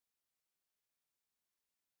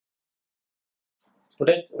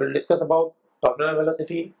Students will discuss about terminal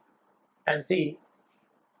velocity and see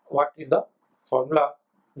what is the formula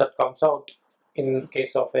that comes out in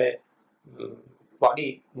case of a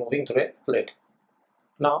body moving through a fluid.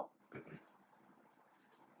 Now,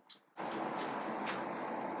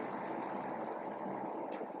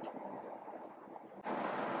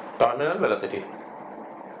 terminal velocity.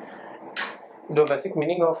 The basic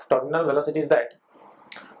meaning of terminal velocity is that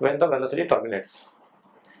when the velocity terminates,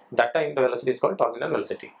 that time the velocity is called terminal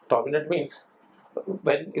velocity. Terminate means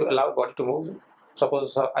when you allow body to move.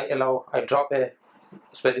 Suppose I drop a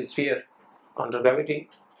sphere under gravity,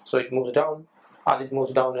 so it moves down. As it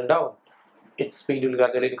moves down and down, its speed will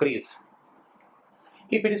gradually increase.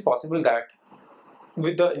 If it is possible that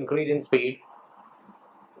with the increase in speed,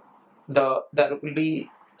 there will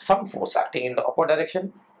be some force acting in the upward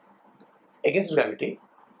direction against gravity,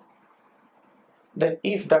 then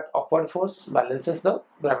if that upward force balances the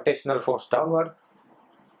gravitational force downward,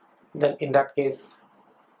 then in that case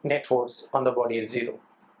net force on the body is zero.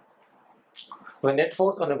 When net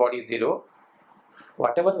force on a body is zero,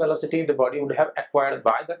 whatever velocity the body would have acquired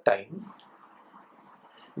by that time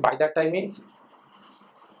means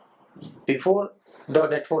before the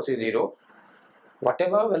net force is zero,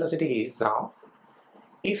 whatever velocity is now,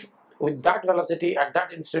 if with that velocity at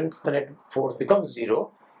that instant the net force becomes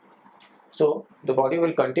zero, so the body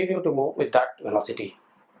will continue to move with that velocity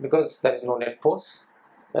because there is no net force.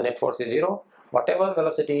 The net force is zero. Whatever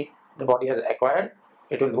velocity the body has acquired,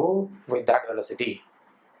 it will move with that velocity,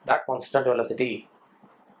 that constant velocity.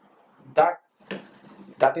 That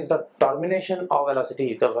is the termination of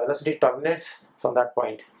velocity. The velocity terminates from that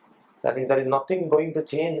point. That means there is nothing going to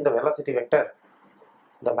change in the velocity vector.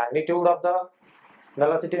 The magnitude of the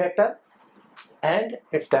velocity vector and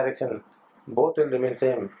its direction both will remain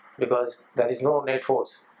same because there is no net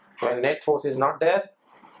force. When net force is not there,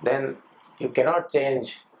 then you cannot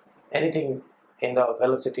change anything in the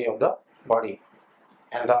velocity of the body,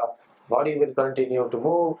 and the body will continue to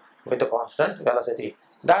move with the constant velocity.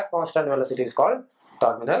 That constant velocity is called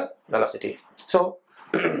terminal velocity. So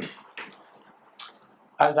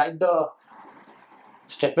I'll write the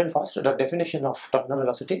statement first, the definition of terminal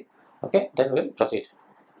velocity, okay, then we'll proceed.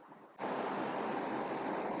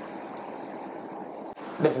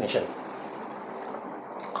 Definition.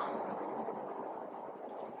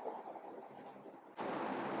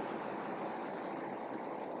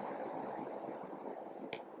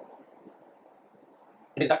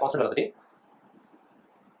 It is that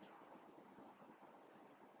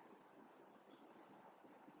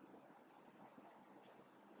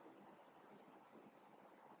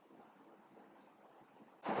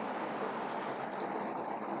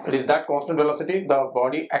constant velocity the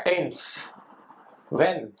body attains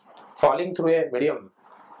when falling through a medium.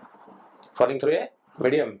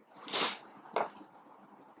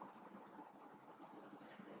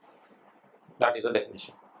 That is the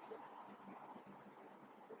definition.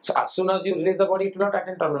 So as soon as you release the body, it will not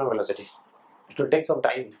attain terminal velocity. It will take some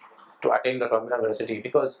time to attain the terminal velocity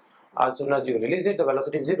because as soon as you release it, the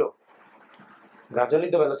velocity is zero. Gradually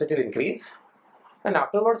the velocity will increase and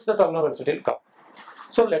afterwards the terminal velocity will come.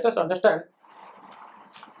 So let us understand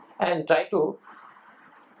and try to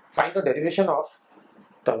find the derivation of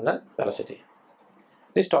terminal velocity.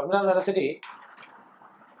 This terminal velocity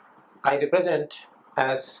I represent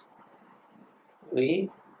as V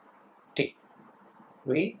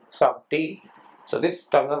sub t. So this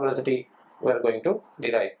terminal velocity we are going to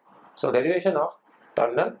derive. So derivation of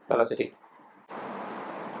terminal velocity.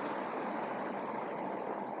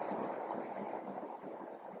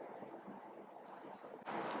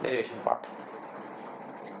 Derivation part.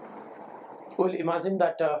 We'll imagine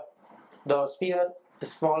that the sphere, a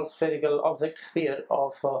small spherical object sphere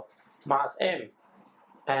of mass m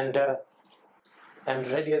and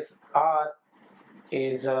radius r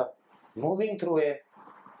is moving through a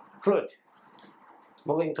fluid,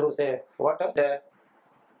 moving through say water.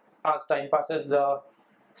 As time passes, the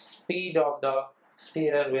speed of the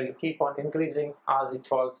sphere will keep on increasing as it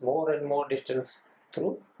falls more and more distance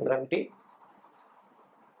through gravity.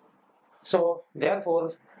 So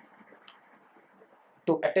therefore,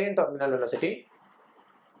 to attain terminal velocity,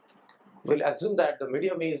 we'll assume that the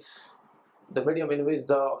medium in which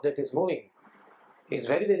the object is moving is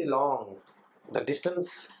very long. The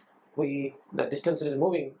distance it is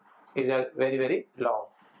moving is very long.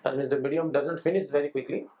 That means the medium doesn't finish very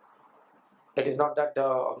quickly. It is not that the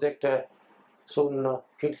object soon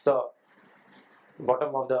hits the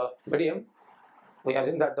bottom of the medium. We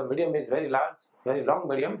assume that the medium is very large, very long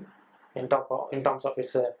medium in terms of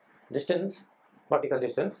its distance, vertical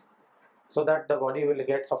distance, so that the body will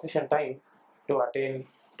get sufficient time to attain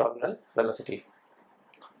terminal velocity.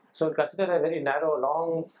 So we'll consider a very narrow,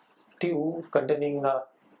 long tube containing a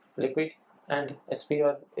liquid, and a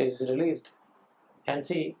sphere is released, and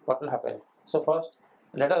see what will happen. So first,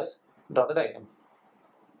 let us draw the diagram.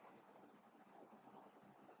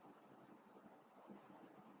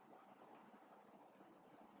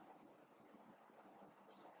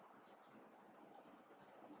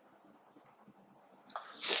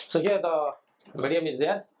 So here the medium is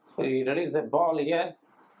there. We release a ball here,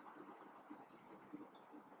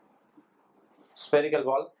 spherical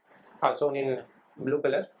ball, are shown in blue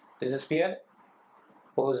color. This is a sphere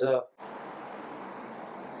whose r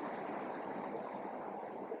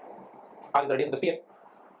is the radius of the sphere.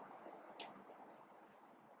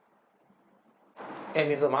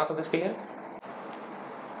 M is the mass of the sphere.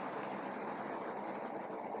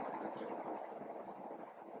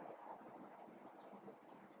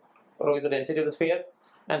 Rho is the density of the sphere,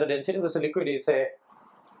 and the density of the liquid is a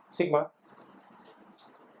sigma.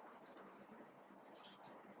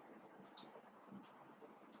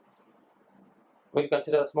 We'll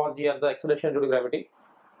consider small g as the acceleration due to gravity.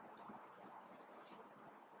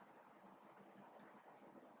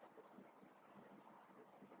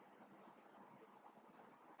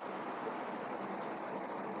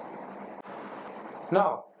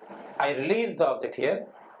 Now, I release the object here.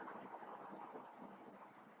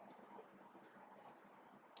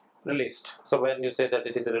 Released. So when you say that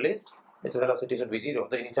it is released, its velocity should be 0.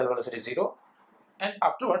 The initial velocity is 0, and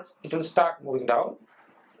afterwards it will start moving down,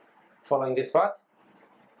 following this path.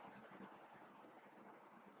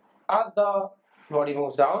 As the body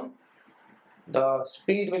moves down, the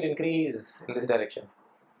speed will increase in this direction.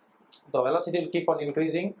 The velocity will keep on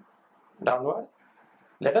increasing downward.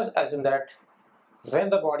 Let us assume that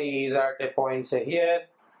when the body is at a point, say here,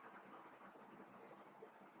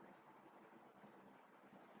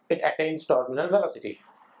 it attains terminal velocity.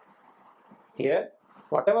 Here,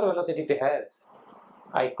 whatever velocity it has,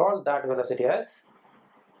 I call that velocity as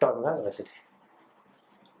terminal velocity.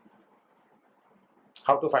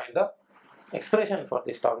 How to find the expression for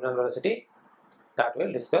this terminal velocity, that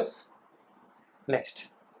we'll discuss next.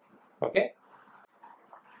 Okay.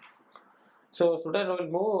 So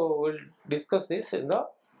student, we'll discuss this in the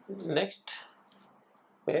next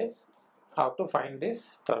page, how to find this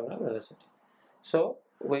terminal velocity. So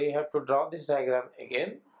we have to draw this diagram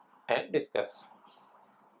again and discuss.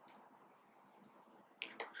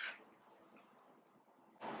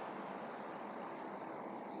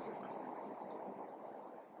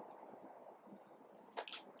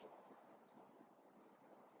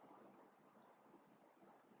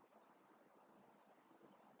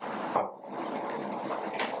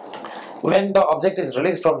 When the object is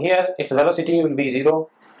released from here, its velocity will be 0,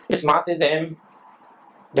 its mass is m,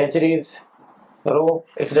 density is rho,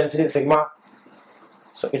 its density is sigma.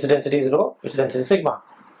 So its density is rho, its density is sigma.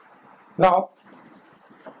 Now,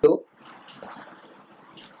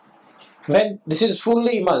 when this is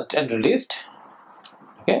fully immersed and released,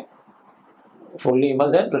 okay, fully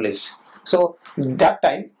immersed and released. So that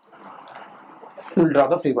time we will draw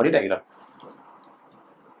the free body diagram.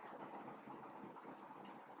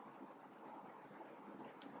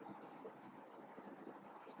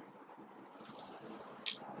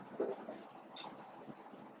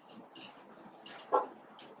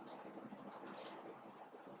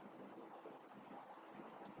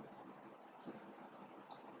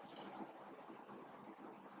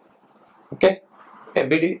 Okay,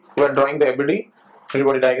 ABD, we are drawing the ABD free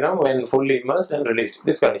body diagram when fully immersed and released.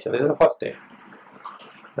 This condition, this is the first step.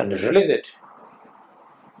 When you release it,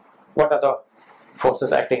 what are the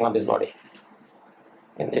forces acting on this body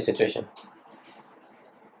in this situation?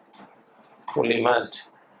 Fully immersed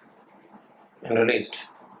and released.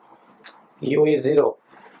 U is 0.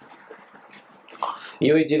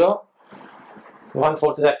 U is 0. One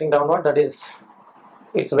force is acting downward, that is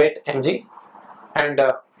its weight mg, and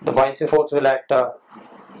the buoyancy force will act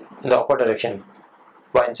in the upward direction.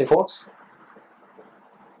 Buoyancy force,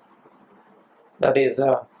 that is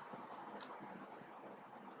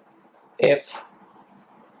F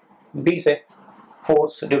B, say,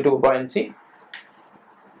 force due to buoyancy.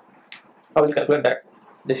 I will calculate that.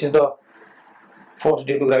 This is the force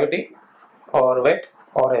due to gravity or weight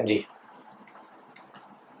or mg.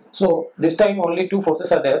 So this time only two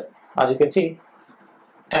forces are there, as you can see,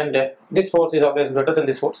 and this force is always greater than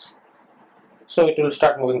this force, so it will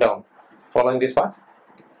start moving down following this path.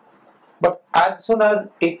 But as soon as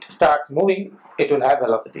it starts moving, it will have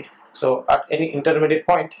velocity. So at any intermediate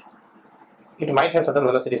point, it might have certain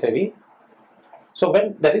velocity, say v. So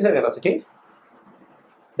when there is a velocity,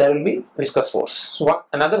 there will be viscous force. So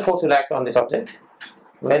another force will act on this object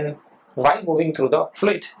when while moving through the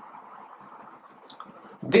fluid.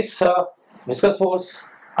 This viscous force,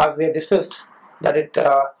 as we have discussed, that it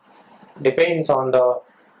depends on the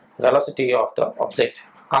velocity of the object.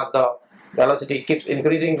 As the velocity keeps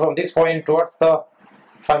increasing from this point towards the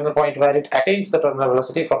final point where it attains the terminal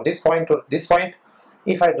velocity, from this point to this point,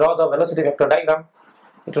 if I draw the velocity vector diagram,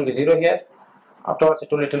 it will be 0 here. Afterwards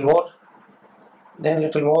it will little more, then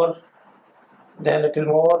little more, then little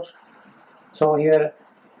more. So here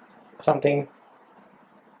something.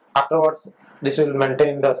 Afterwards this will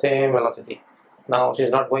maintain the same velocity. Now it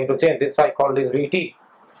is not going to change. This I call this Vt.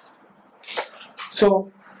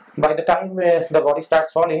 So by the time the body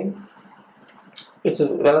starts falling, its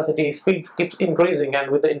velocity speed keeps increasing,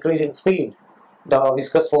 and with the increase in speed the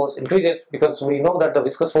viscous force increases, because we know that the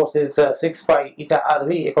viscous force is 6 pi eta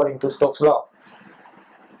rv according to Stokes' law.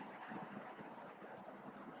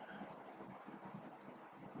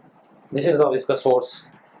 This is the viscous force.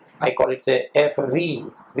 I call it a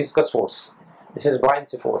Fv, viscous force. This is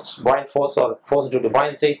buoyancy force, buoyant force or force due to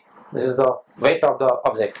buoyancy. This is the weight of the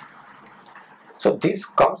object. So this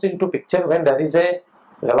comes into picture when there is a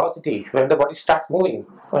velocity, when the body starts moving,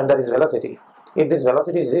 when there is velocity. If this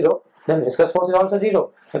velocity is 0, then viscous force is also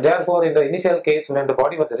 0. So therefore in the initial case when the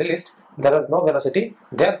body was released, there was no velocity,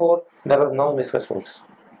 therefore there was no viscous force.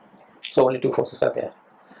 So only two forces are there.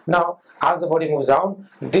 Now as the body moves down,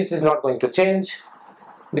 this is not going to change,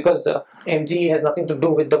 because mg has nothing to do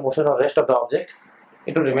with the motion or rest of the object.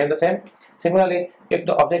 It will remain the same. Similarly, if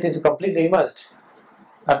the object is completely immersed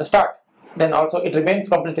at the start, then also it remains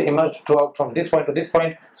completely immersed throughout from this point to this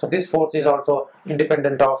point. So this force is also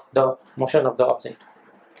independent of the motion of the object.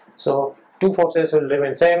 So two forces will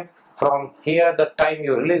remain same from here, the time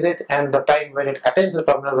you release it and the time when it attains the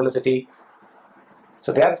terminal velocity.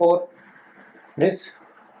 So therefore this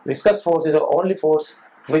viscous force is the only force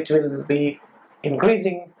which will be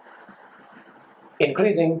increasing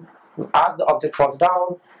as the object falls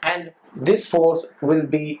down, and this force will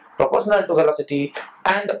be proportional to velocity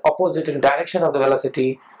and opposite in direction of the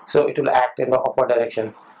velocity. So it will act in the upward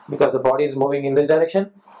direction because the body is moving in this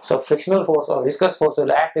direction. So frictional force or viscous force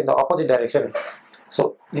will act in the opposite direction.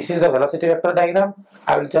 So this is the velocity vector diagram.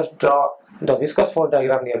 I will just draw the viscous force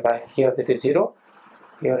diagram nearby. Here it is 0.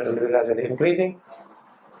 Here it will be gradually increasing,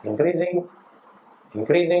 increasing,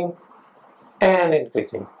 increasing, and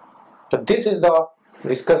increasing. So this is the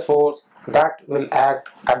viscous force that will act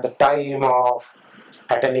at the time of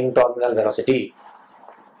attaining terminal velocity.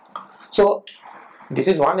 So this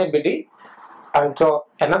is one ABD. I will draw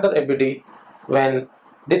another ABD when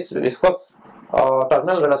this viscous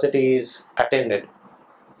terminal velocity is attained.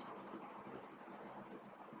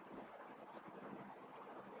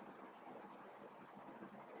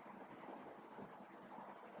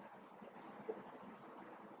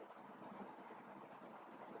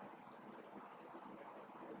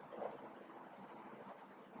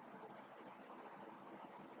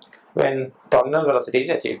 When terminal velocity is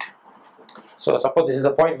achieved. So suppose this is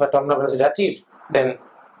the point where terminal velocity is achieved, then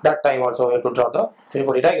that time also we have to draw the free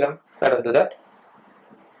body diagram. Let us do that.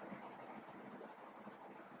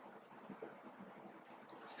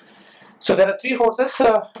 So there are three forces.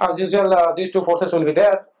 As usual, these two forces will be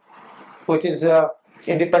there, which is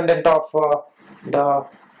independent of the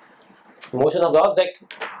motion of the object.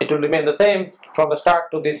 It will remain the same from the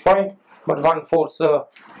start to this point, but one force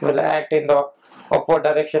will act in the upward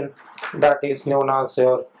direction, that is known as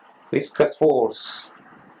your viscous force.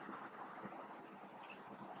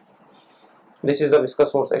 This is the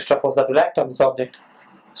viscous force, extra force that will act on this object.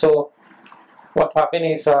 So what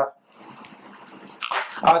happens is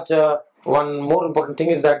one more important thing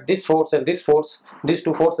is that this force and this force, these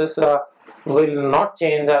two forces will not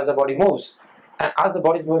change as the body moves. And as the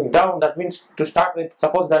body is moving down, that means to start with,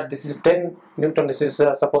 suppose that this is 10 Newton, this is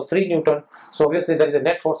suppose 3 Newton. So obviously there is a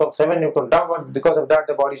net force of 7 Newton downward. Because of that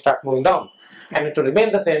the body starts moving down, and it will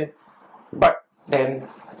remain the same. But then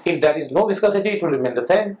if there is no viscosity, it will remain the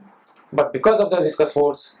same. But because of the viscous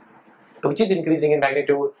force, which is increasing in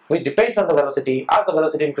magnitude, which depends on the velocity, as the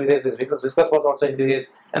velocity increases, this viscous force also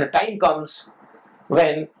increases, and a time comes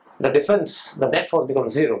when the difference, the net force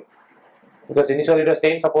becomes 0. Because initially it was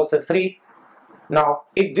 10, suppose it's 3. Now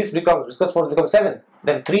if this becomes, viscous force becomes 7,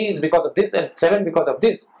 then 3 is because of this and 7 because of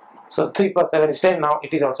this. So 3 plus 7 is 10, now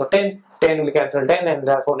it is also 10, 10 will cancel 10, and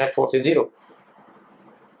therefore net force is 0.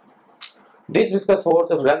 This viscous force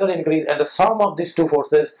will gradually increase, and the sum of these two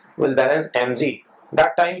forces will balance mg.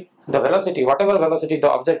 That time the velocity, whatever velocity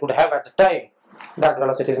the object would have at the time, that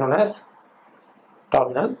velocity is known as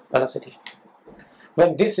terminal velocity.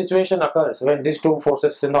 When this situation occurs, when these two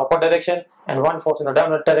forces in the upward direction and one force in the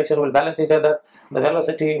downward direction will balance each other, the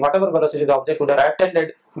velocity, whatever velocity the object would have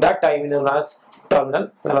attended, that time is known as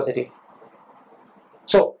terminal velocity.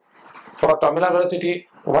 So for terminal velocity,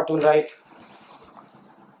 what we'll write?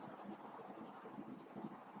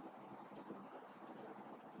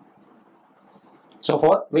 So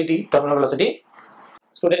for Vt, terminal velocity,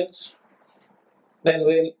 students, then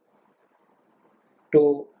we'll,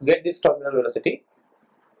 to get this terminal velocity,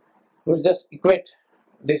 we'll just equate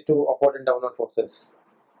these two upward and downward forces.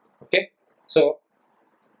 Okay, so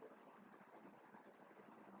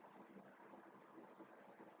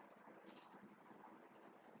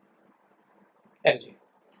mg.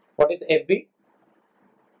 What is Fb?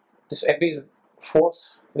 This Fb is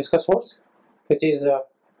force, viscous force, which is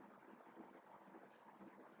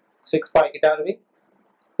 6 pi eta rv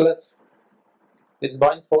plus this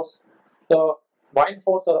buoyant force. The buoyant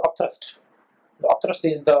force or upthrust. The upthrust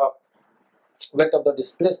is the weight of the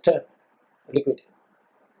displaced liquid.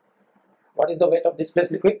 What is the weight of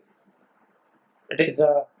displaced liquid? It is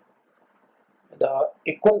the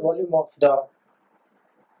equal volume of the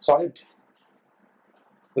solid,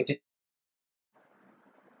 which is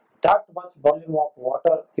that much volume of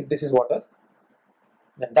water. If this is water,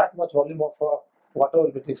 then that much volume of water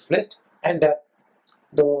will be displaced, and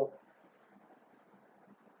the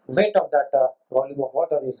weight of that volume of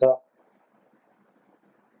water is the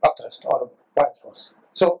upthrust or buoyant force.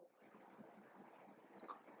 So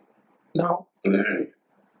now,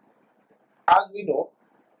 as we know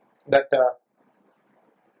that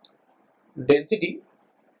density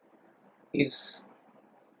is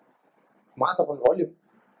mass upon volume,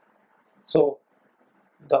 so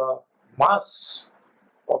the mass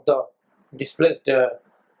of the displaced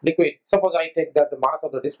liquid, suppose I take that the mass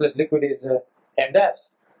of the displaced liquid is m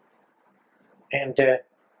dash, and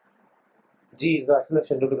g is the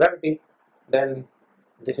acceleration due to gravity, then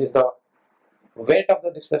this is the weight of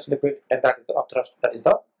the displaced liquid, and that is the upthrust, that is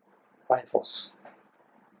the buoyant force.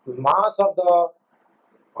 Mass of the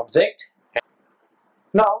object.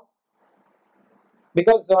 Now,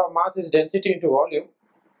 because mass is density into volume,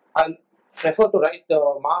 I'll prefer to write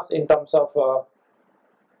the mass in terms of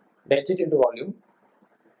density into volume.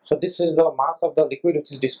 So this is the mass of the liquid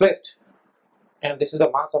which is displaced, and this is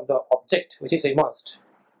the mass of the object which is immersed.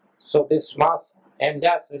 So this mass m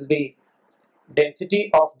dash will be density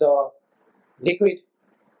of the liquid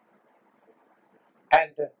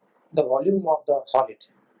and the volume of the solid.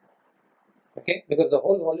 Okay, because the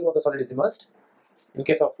whole volume of the solid is immersed. In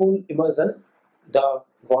case of full immersion, the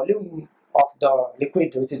volume of the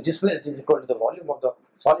liquid which is displaced is equal to the volume of the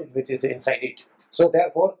solid which is inside it. So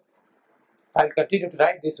therefore, I will continue to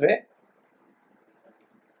write this way.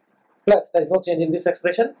 Plus, there is no change in this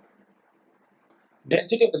expression.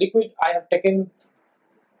 Density of the liquid, I have taken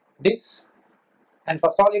this, and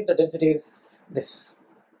for solid the density is this.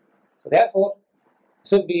 So therefore,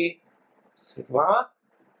 this will be sigma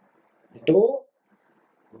into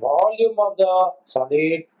volume of the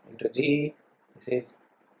solid into g. This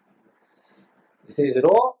is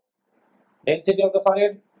rho, density of the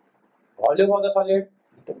solid, volume of the solid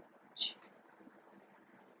into g.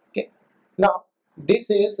 Okay. Now this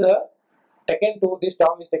is taken to, this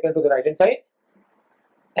term is taken to the right hand side,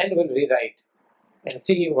 and we'll rewrite and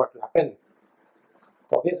see what will happen.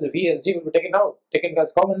 Obviously, V and G will be taken out, taken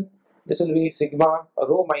as common. This will be sigma,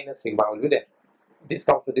 rho minus sigma will be there. This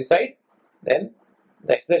comes to this side, then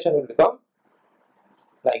the expression will become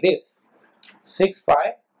like this: 6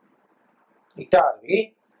 pi eta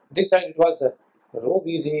V. This side it was rho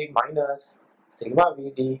Vg minus sigma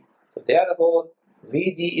Vg. So therefore,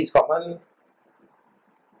 Vg is common,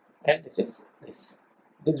 and this is this.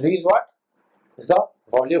 This V is what? Is the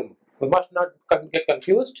volume. We must not get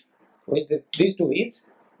confused with these two V's.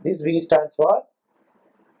 This V stands for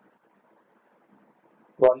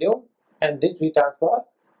volume, and this V stands for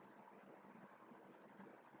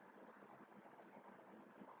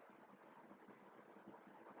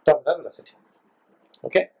terminal velocity.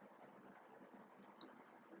 Okay.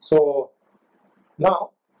 So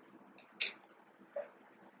now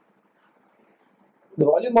the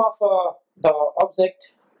volume of the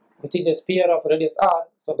object, which is a sphere of radius r,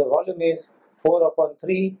 so the volume is 4 upon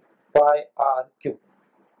 3 pi r cube.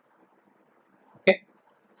 Okay,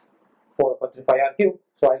 4 upon 3 pi r cube.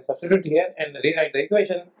 So I will substitute here and rewrite the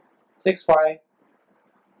equation: 6 pi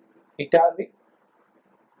eta v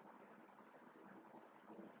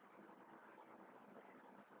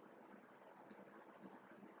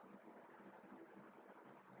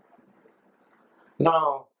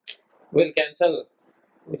now we'll cancel,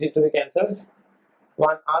 which is to be cancelled.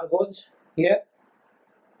 One r goes here,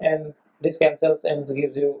 and this cancels and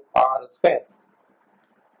gives you r square.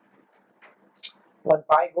 One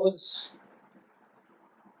pi goes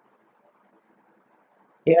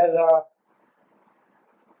here,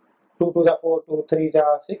 2 to the 4, 2, 3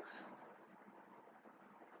 to 6.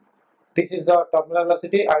 This is the terminal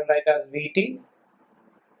velocity. I'll write as Vt.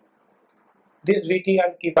 This Vt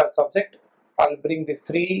I'll keep as subject. I'll bring this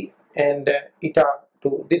 3 and eta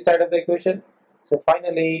to this side of the equation. So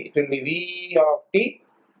finally it will be V of t.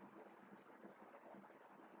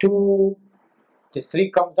 2, this 3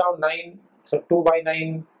 comes down 9, so 2 by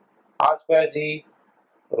 9 r square g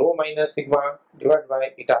rho minus sigma divided by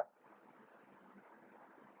eta.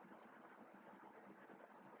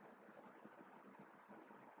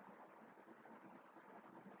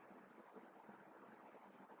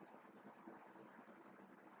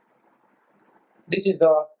 This is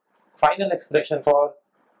the final expression for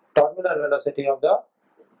terminal velocity of the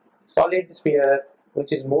solid sphere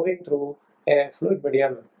which is moving through a fluid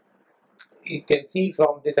medium. You can see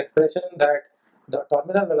from this expression that the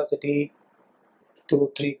terminal velocity,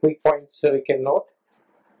 2, 3 quick points we can note.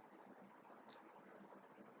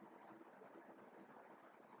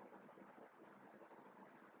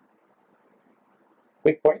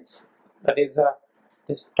 Quick points, that is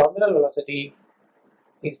this terminal velocity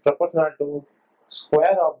is proportional to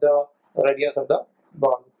square of the radius of the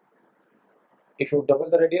ball. If you double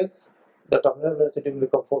the radius, the terminal velocity will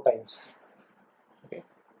become 4 times. Okay.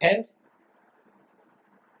 And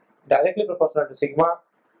directly proportional to sigma,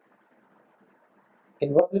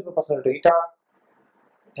 inversely proportional to eta,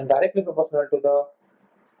 and directly proportional to the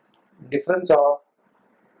difference of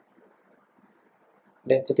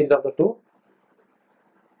densities of the two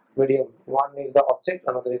medium. One is the object,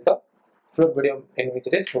 another is the fluid medium in which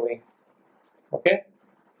it is moving. Okay,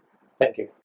 thank you.